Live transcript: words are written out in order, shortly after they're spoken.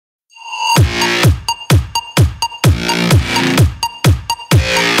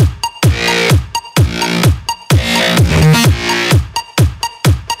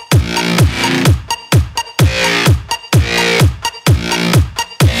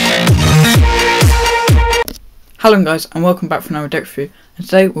Hello guys, and welcome back for another deck review, and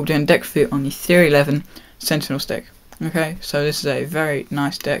today we'll be doing a deck review on the Theory 11 Sentinels deck. Okay, so this is a very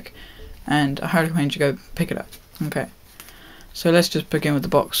nice deck and I highly recommend you go pick it up. Okay, so let's just begin with the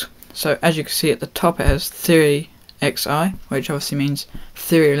box. So as you can see at the top it has Theory XI, which obviously means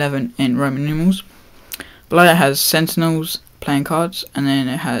Theory 11 in Roman numerals. Below it has Sentinels playing cards, and then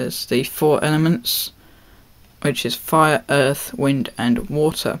it has the 4 elements, which is fire, earth, wind and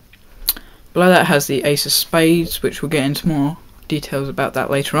water. Below that has the Ace of Spades, which we'll get into more details about that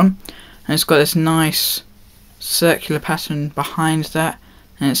later on. And it's got this nice circular pattern behind that,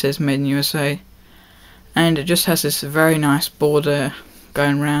 and it says Made in USA. And it just has this very nice border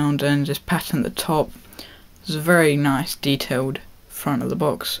going round and this pattern at the top. It's a very nice detailed front of the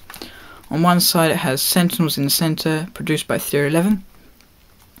box. On one side it has Sentinels in the centre, produced by Theory 11.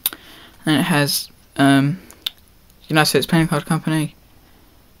 And it has United States Playing Card Company.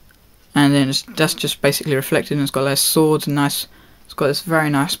 And then that's just basically reflected, and it's got those swords and it's got this very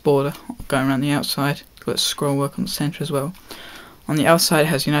nice border going around the outside. It's got scroll work on the centre as well. On the outside it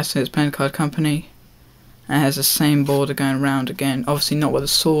has United States Playing Card Company, and it has the same border going around again, obviously not with the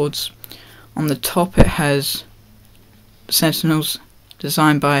swords. On the top it has Sentinels,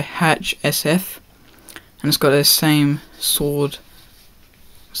 designed by Hatch SF, and it's got the same sword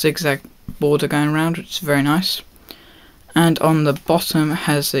zigzag border going around, which is very nice. And on the bottom it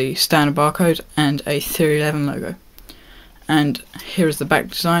has the standard barcode and a Theory 11 logo. And here is the back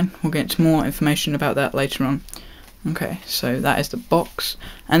design. We'll get into more information about that later on. Okay, so that is the box.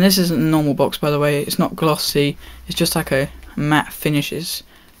 And this isn't a normal box, by the way. It's not glossy. It's just like a matte finish. It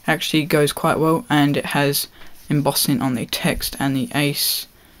actually goes quite well, and it has embossing on the text and the ace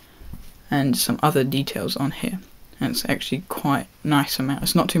and some other details on here. And it's actually quite nice amount.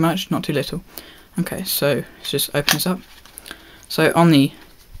 It's not too much, not too little. Okay, so let's just open this up. So on the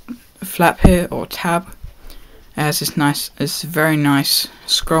flap here, or tab, it has this very nice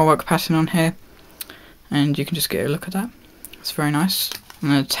scrollwork pattern on here, and you can just get a look at that. It's very nice.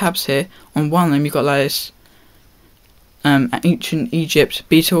 And the tabs here, on one of them you've got like this ancient Egypt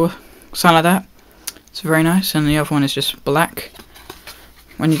beetle, something like that. It's very nice. And the other one is just black.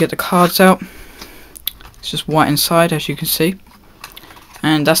 When you get the cards out, it's just white inside, as you can see.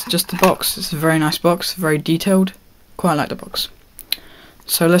 And that's just the box. It's a very nice box, very detailed. Quite like the box.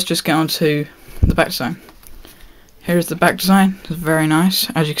 So let's just get on to the back design. Here's the back design. It's very nice.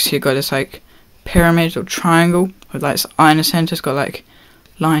 As you can see, it's got this like pyramid or triangle with like this eye in the centre. It's got like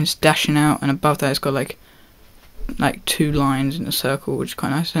lines dashing out, and above that it's got like 2 lines in a circle, which is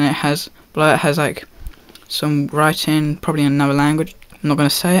quite nice. And it has, below it has like some writing, probably in another language. I'm not going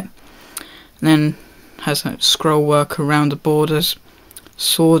to say it. And then has like scroll work around the borders.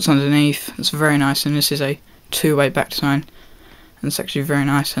 Swords underneath. It's very nice, and this is a 2-way back design, and it's actually very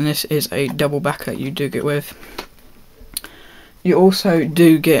nice. And this is a double backer you do get with. You also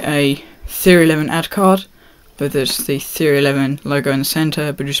do get a Theory 11 ad card with the Theory 11 logo in the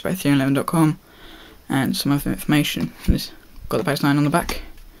centre, produced by TheNinjasMagic.com, and some other information. It's got the back design on the back.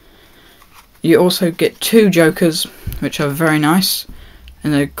 You also get 2 jokers, which are very nice.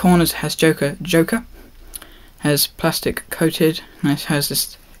 In the corners has Joker, has plastic coated, and it has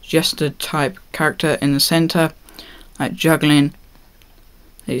this jester type character in the centre, like juggling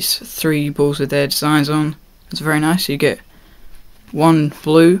these 3 balls with their designs on. It's very nice. You get 1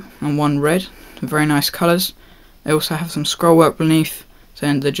 blue and 1 red, very nice colours. They also have some scroll work beneath,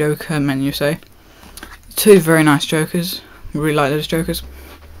 saying the Joker menu. Say 2 very nice jokers. Really like those jokers.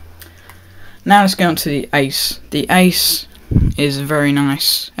 Now let's get on to the ace. The ace is very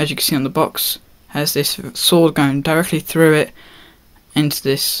nice. As you can see on the box, has this sword going directly through it into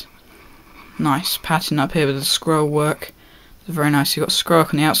this nice pattern up here with the scroll work. It's very nice. You've got scroll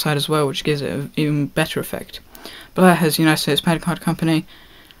work on the outside as well, which gives it an even better effect. Below it has United States Playing Card Company,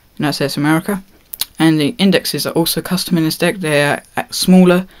 United States America, and the indexes are also custom in this deck. They are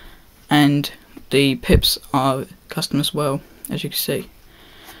smaller, and the pips are custom as well, as you can see.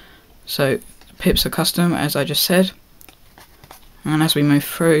 So the pips are custom, as I just said, and as we move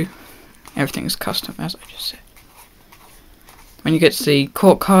through, everything is custom, as I just said. When you get to the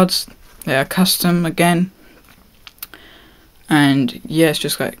court cards, they are custom again, and yeah, it's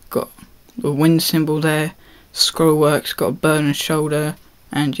just like got the wind symbol there, scroll works, got a bird on his shoulder,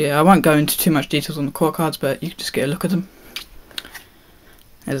 and yeah, I won't go into too much details on the court cards, but you can just get a look at them.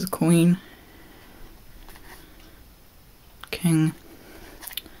 There's the queen, king,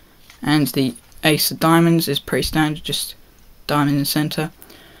 and the ace of diamonds is pretty standard, just diamond in the centre.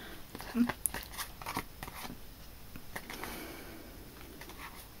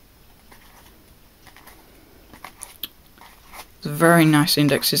 It's a Very nice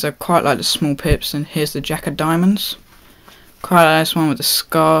indexes. I quite like the small pips. And here's the Jack of Diamonds. Quite like this one with the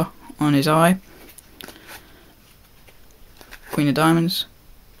scar on his eye. Queen of Diamonds.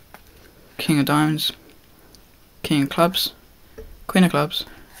 King of Diamonds. King of Clubs. Queen of Clubs.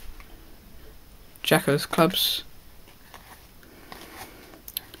 Jack of Clubs.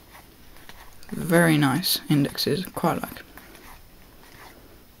 Very nice indexes. Quite like.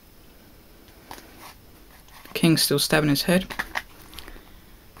 King's still stabbing his head.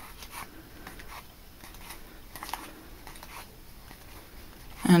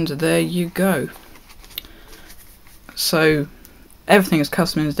 And there you go. So everything is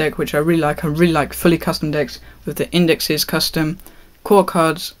custom in this deck, which I really like. I really like fully custom decks with the indexes custom, core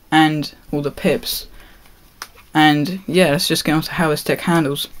cards, and all the pips. And yeah, let's just get on to how this deck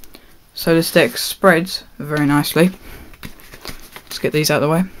handles. So this deck spreads very nicely. Let's get these out of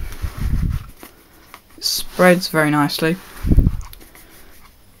the way. It spreads very nicely.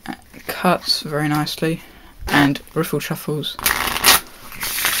 Cuts very nicely. And riffle shuffles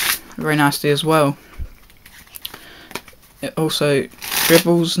very nicely as well. It also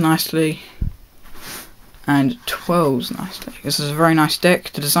dribbles nicely and twirls nicely. This is a very nice deck.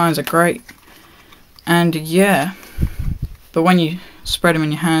 The designs are great. And yeah, but when you spread them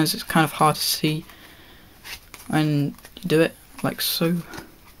in your hands, it's kind of hard to see when you do it, like so.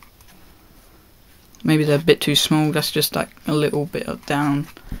 Maybe they're a bit too small. That's just like a little bit down,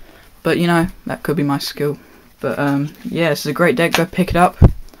 but you know, that could be my skill. But yeah, this is a great deck. Go pick it up.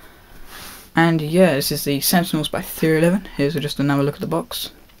 And yeah, this is the Sentinels by Theory11. Here's just another look at the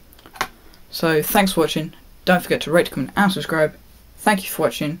box. So thanks for watching. Don't forget to rate, comment and subscribe. Thank you for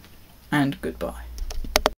watching, and goodbye.